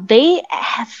 But they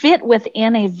fit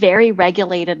within a very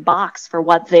regulated box for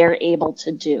what they're able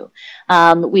to do.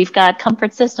 We've got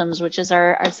Comfort Systems, which is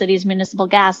our city's municipal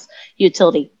gas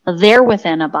utility. They're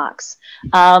within a box.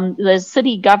 The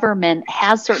city government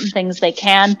has certain things they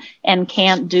can and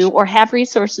can't do, or have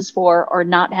resources for, or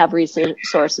not have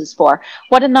resources for.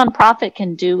 What a nonprofit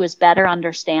can do is better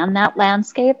understand that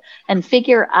landscape and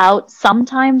figure out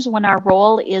sometimes when our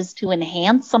role is to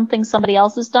enhance something somebody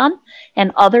else has done,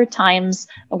 and other times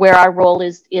where our role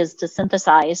is to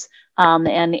synthesize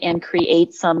and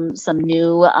create some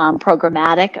new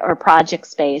programmatic or project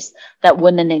space that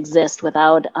wouldn't exist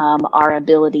without our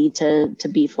ability to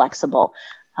be flexible.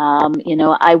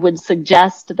 I would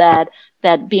suggest that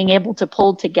being able to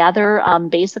pull together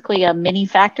basically a mini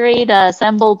factory to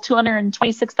assemble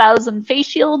 226,000 face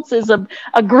shields is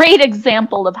a great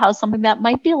example of how something that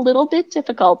might be a little bit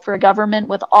difficult for a government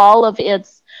with all of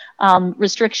its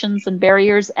restrictions and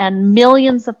barriers and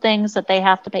millions of things that they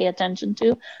have to pay attention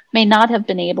to may not have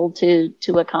been able to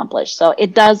accomplish. So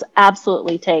it does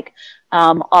absolutely take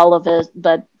all of it,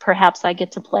 but perhaps I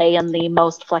get to play in the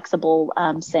most flexible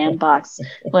sandbox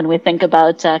when we think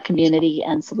about community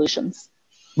and solutions.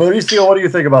 Mauricio, what do you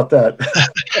think about that?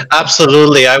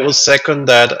 Absolutely. I will second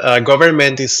that.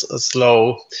 Government is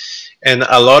slow, and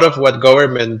a lot of what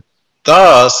government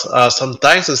does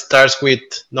sometimes it starts with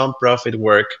nonprofit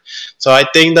work. So I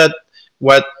think that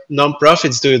what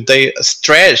nonprofits do, they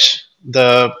stretch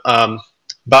the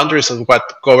boundaries of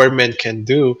what government can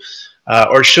do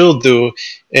or should do.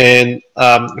 And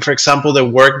for example, the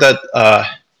work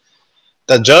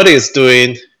that Jody is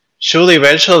doing should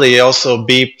eventually also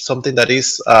be something that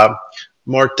is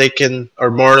more taken or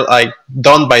more like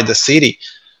done by the city.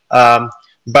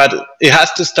 But it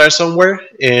has to start somewhere,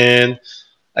 and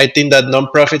I think that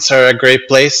nonprofits are a great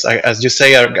place, as you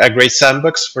say, a great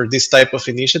sandbox for this type of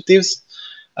initiatives.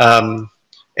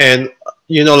 And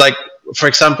like, for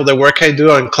example, the work I do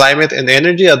on climate and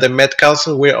energy at the Met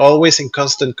Council, we're always in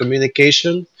constant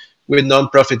communication with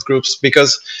nonprofit groups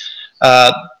because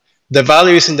the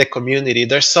value is in the community.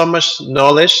 There's so much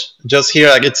knowledge just here.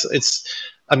 Like it's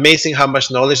amazing how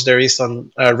much knowledge there is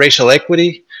on racial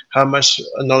equity, how much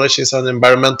knowledge is on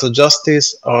environmental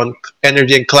justice, on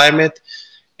energy and climate.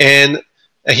 And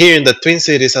here in the Twin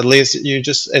Cities, at least,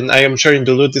 and I am sure in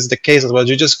Duluth is the case as well,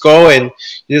 you just go and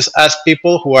you just ask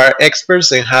people who are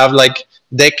experts and have like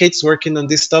decades working on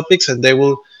these topics, and they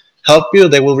will help you,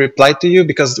 they will reply to you,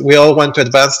 because we all want to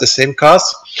advance the same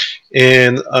cause.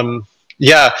 And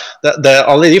Yeah, the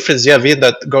only difference, yeah, being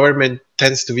that government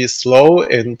tends to be slow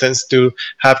and tends to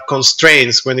have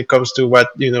constraints when it comes to what,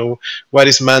 what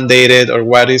is mandated or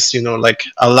what is, like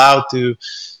allowed to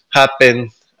happen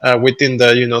within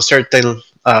the, certain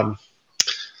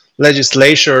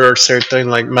legislature or certain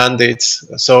like mandates.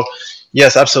 So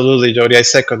yes, absolutely, Jody, I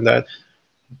second that.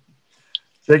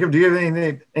 Jacob, do you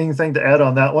have anything to add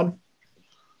on that one?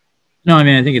 No, I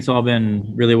mean, I think it's all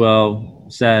been really well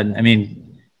said. I mean,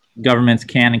 governments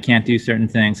can and can't do certain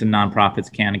things, and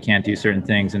nonprofits can and can't do certain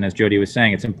things. And as Jody was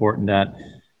saying, it's important that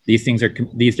these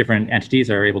different entities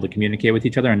are able to communicate with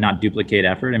each other and not duplicate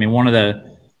effort. I mean, one of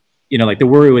the, like the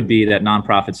worry would be that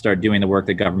nonprofits start doing the work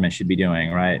that government should be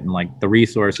doing, right? And like the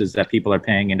resources that people are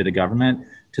paying into the government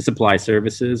to supply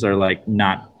services are like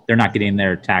they're not getting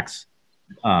their tax,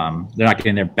 they're not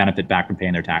getting their benefit back from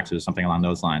paying their taxes or something along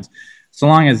those lines. So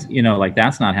long as, like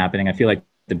that's not happening, I feel like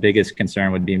the biggest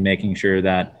concern would be making sure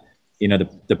that,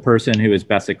 the person who is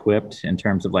best equipped in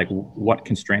terms of like what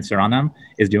constraints are on them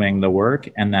is doing the work,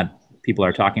 and that people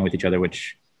are talking with each other,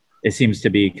 which it seems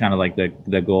to be kind of like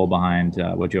the goal behind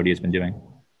what Jody has been doing.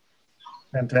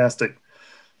 Fantastic.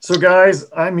 So guys,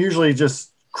 I'm usually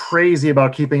just crazy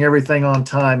about keeping everything on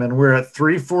time, and we're at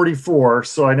 3:44.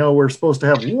 So I know we're supposed to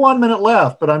have 1 minute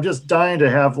left, but I'm just dying to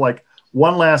have like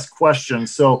one last question.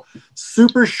 So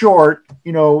super short,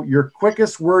 your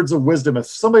quickest words of wisdom. If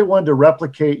somebody wanted to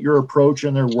replicate your approach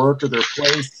in their work or their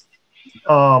place,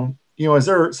 is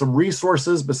there some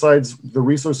resources besides the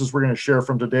resources we're going to share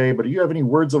from today, but do you have any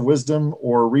words of wisdom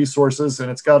or resources? And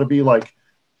it's got to be like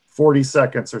 40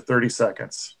 seconds or 30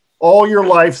 seconds. All your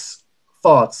life's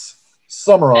thoughts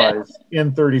summarized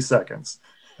in 30 seconds.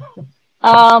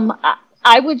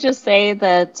 I would just say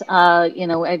that,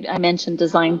 I mentioned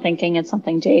design thinking. It's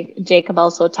something Jacob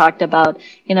also talked about.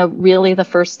 Really the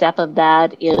first step of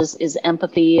that is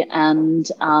empathy and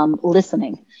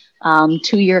listening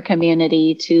to your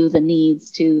community, to the needs,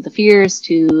 to the fears,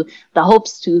 to the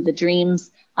hopes, to the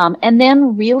dreams, and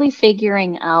then really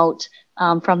figuring out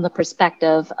from the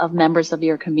perspective of members of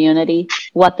your community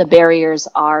what the barriers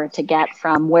are to get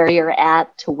from where you're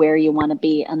at to where you want to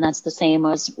be. And that's the same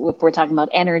as if we're talking about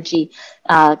energy,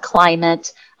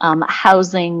 climate,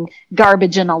 housing,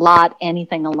 garbage in a lot,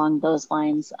 anything along those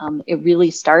lines. It really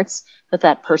starts with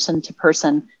that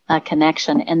person-to-person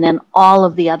connection, and then all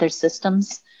of the other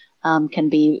systems can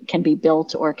be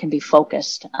built or can be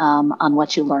focused on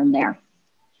what you learn there.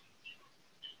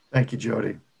 Thank you,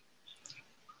 Jody.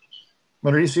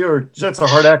 Mauricio, that's a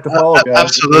hard act to follow, guys.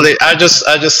 Absolutely. I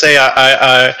just say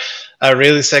I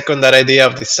really second that idea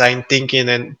of design thinking,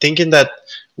 and thinking that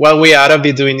what we ought to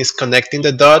be doing is connecting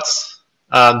the dots.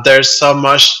 There's so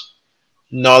much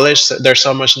knowledge. There's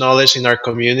so much knowledge in our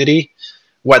community.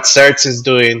 What CERTS is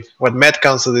doing, what Met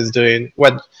Council is doing,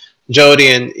 what Jody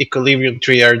and Equilibrium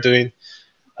Tree are doing,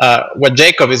 what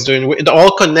Jacob is doing. It all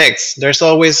connects. There's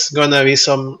always gonna be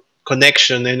some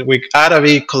connection, and we ought to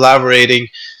be collaborating.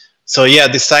 So yeah,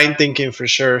 design thinking for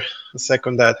sure. I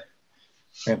second that.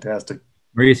 Fantastic.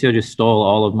 Mauricio just stole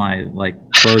all of my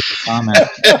closing comments.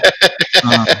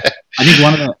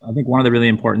 I think one of the really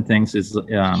important things is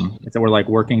that we're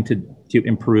working to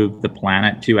improve the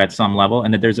planet too at some level,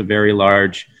 and that there's a very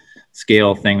large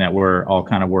scale thing that we're all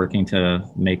kind of working to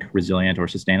make resilient or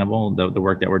sustainable. The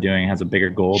work that we're doing has a bigger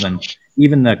goal than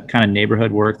even the kind of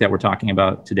neighborhood work that we're talking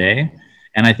about today.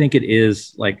 And I think it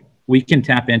is we can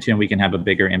tap into and we can have a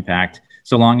bigger impact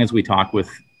so long as we talk with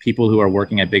people who are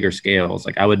working at bigger scales.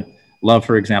 I would love,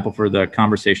 for example, for the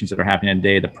conversations that are happening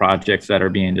today, the projects that are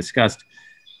being discussed,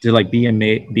 to be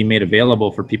made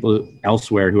available for people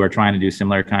elsewhere who are trying to do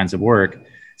similar kinds of work.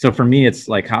 So for me, it's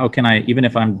how can I, even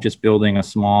if I'm just building a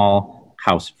small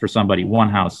house for somebody, one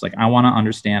house, I want to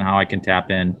understand how I can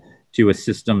tap in to a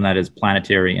system that is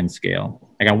planetary in scale.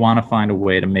 I want to find a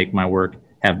way to make my work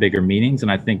have bigger meanings.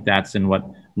 And I think that's in what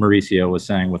Mauricio was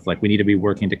saying with we need to be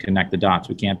working to connect the dots.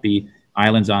 We can't be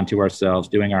islands onto ourselves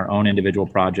doing our own individual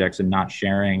projects and not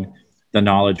sharing the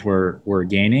knowledge we're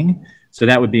gaining. So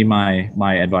that would be my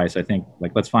advice. I think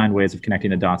let's find ways of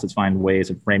connecting the dots. Let's find ways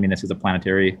of framing this as a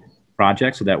planetary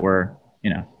project so that we're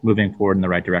moving forward in the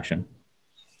right direction.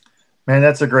 Man,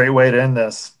 that's a great way to end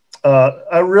this.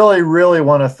 I really, really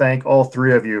want to thank all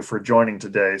three of you for joining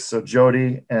today. So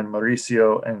Jody and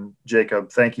Mauricio and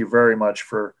Jacob, thank you very much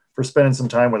for spending some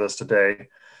time with us today.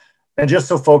 And just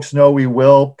so folks know, we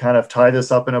will kind of tie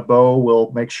this up in a bow.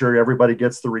 We'll make sure everybody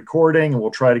gets the recording, and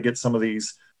we'll try to get some of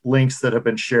these links that have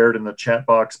been shared in the chat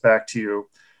box back to you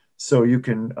so you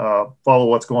can follow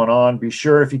what's going on. Be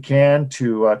sure, if you can,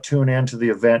 to tune in to the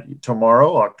event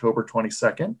tomorrow, October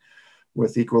 22nd,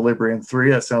 with Equilibrium 3.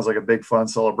 That sounds like a big fun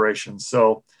celebration.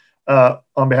 So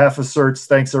On behalf of CERTS,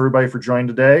 thanks everybody for joining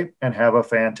today, and have a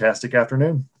fantastic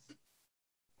afternoon.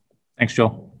 Thanks,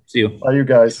 Joel. See you. Bye, you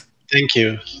guys. Thank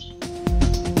you.